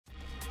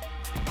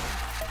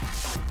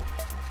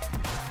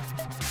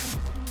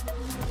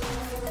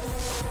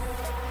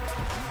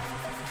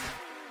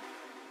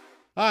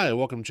Hi,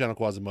 welcome to channel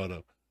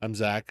Quazimoto. I'm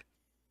Zach.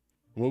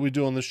 What we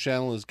do on this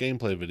channel is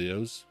gameplay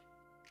videos,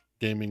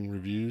 gaming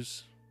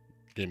reviews,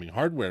 gaming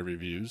hardware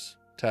reviews,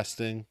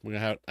 testing. We're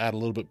going to add a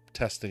little bit of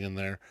testing in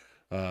there.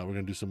 We're going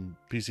to do some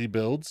PC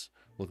builds.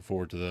 Looking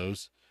forward to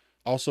those.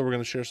 Also, we're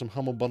going to share some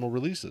Humble Bundle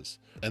releases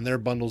and their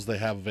bundles they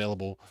have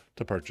available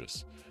to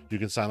purchase. You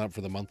can sign up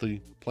for the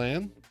monthly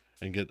plan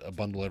and get a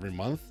bundle every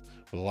month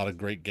with a lot of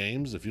great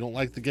games. If you don't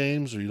like the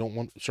games or you don't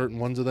want certain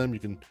ones of them, you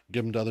can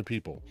give them to other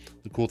people.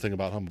 The cool thing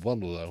about Humble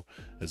Bundle, though,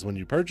 is when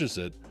you purchase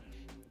it,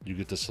 you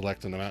get to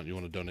select an amount you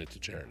want to donate to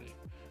charity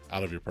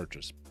out of your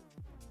purchase.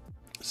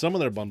 Some of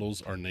their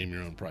bundles are name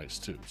your own price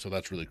too, so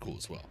that's really cool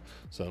as well.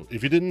 So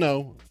if you didn't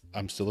know,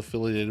 I'm still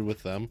affiliated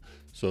with them.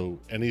 So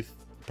any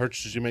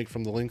purchases you make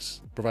from the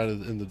links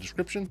provided in the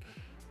description,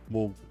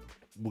 we'll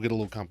get a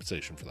little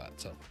compensation for that.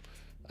 So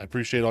I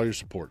appreciate all your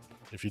support.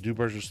 If you do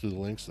purchase through the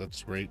links,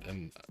 that's great,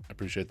 and I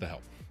appreciate the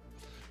help.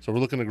 So we're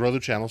looking to grow the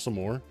channel some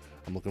more.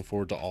 I'm looking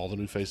forward to all the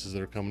new faces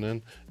that are coming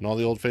in, and all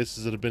the old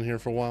faces that have been here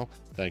for a while.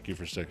 Thank you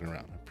for sticking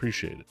around. I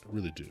appreciate it. I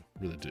really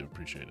do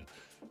appreciate it.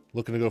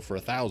 Looking to go for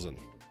 1,000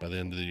 by the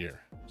end of the year.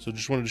 So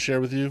just wanted to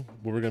share with you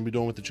what we're going to be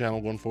doing with the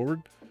channel going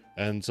forward,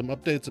 and some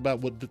updates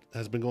about what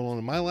has been going on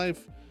in my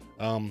life.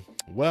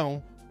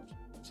 Well,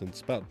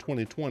 since about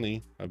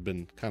 2020, I've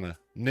been kind of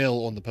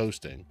nil on the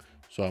posting.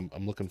 So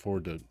I'm looking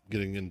forward to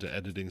getting into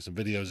editing some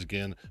videos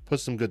again, put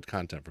some good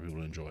content for people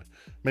to enjoy.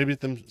 Maybe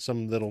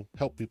some that'll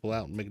help people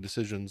out and make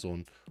decisions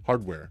on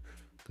hardware,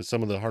 because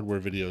some of the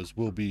hardware videos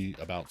will be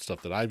about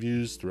stuff that I've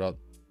used throughout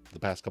the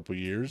past couple of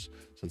years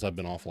since I've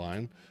been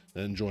offline,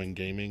 and enjoying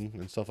gaming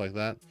and stuff like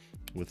that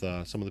with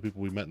some of the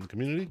people we met in the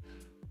community.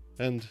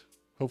 And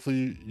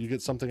hopefully you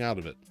get something out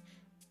of it.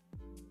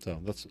 So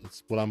that's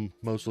what I'm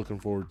most looking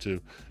forward to.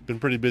 Been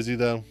pretty busy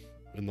though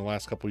in the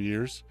last couple of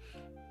years.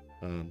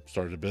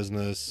 Started a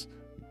business,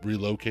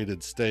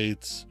 relocated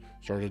states,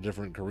 started a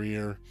different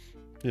career,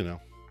 you know,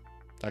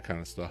 that kind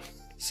of stuff.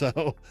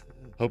 So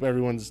hope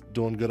everyone's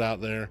doing good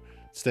out there,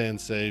 staying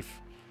safe,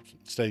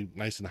 stay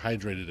nice and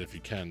hydrated if you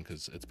can,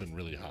 because it's been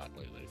really hot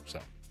lately. So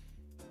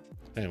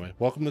anyway,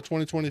 welcome to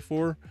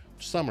 2024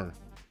 summer.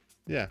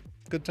 Yeah,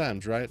 good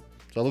times, right?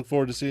 So I look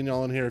forward to seeing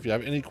y'all in here. If you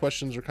have any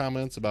questions or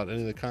comments about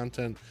any of the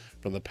content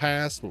from the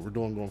past, what we're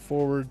doing going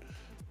forward,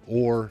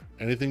 or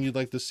anything you'd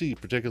like to see,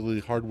 particularly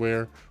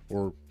hardware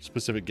or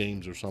specific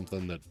games or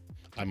something that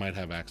I might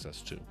have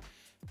access to.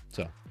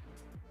 So,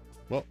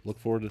 well, look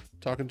forward to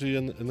talking to you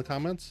in the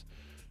comments.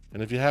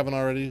 And if you haven't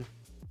already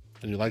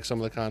and you like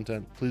some of the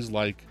content, please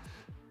like.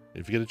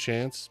 If you get a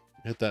chance,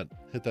 hit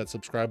that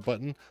subscribe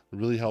button. It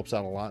really helps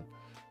out a lot.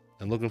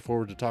 And looking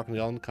forward to talking to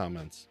y'all in the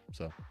comments.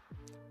 So,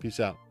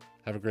 peace out.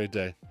 Have a great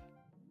day.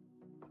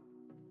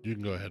 You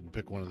can go ahead and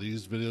pick one of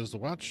these videos to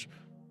watch.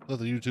 Let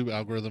the YouTube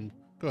algorithm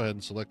go ahead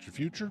and select your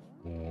future,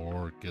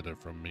 or get it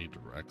from me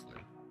directly.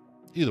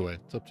 Either way,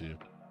 it's up to you.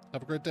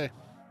 Have a great day.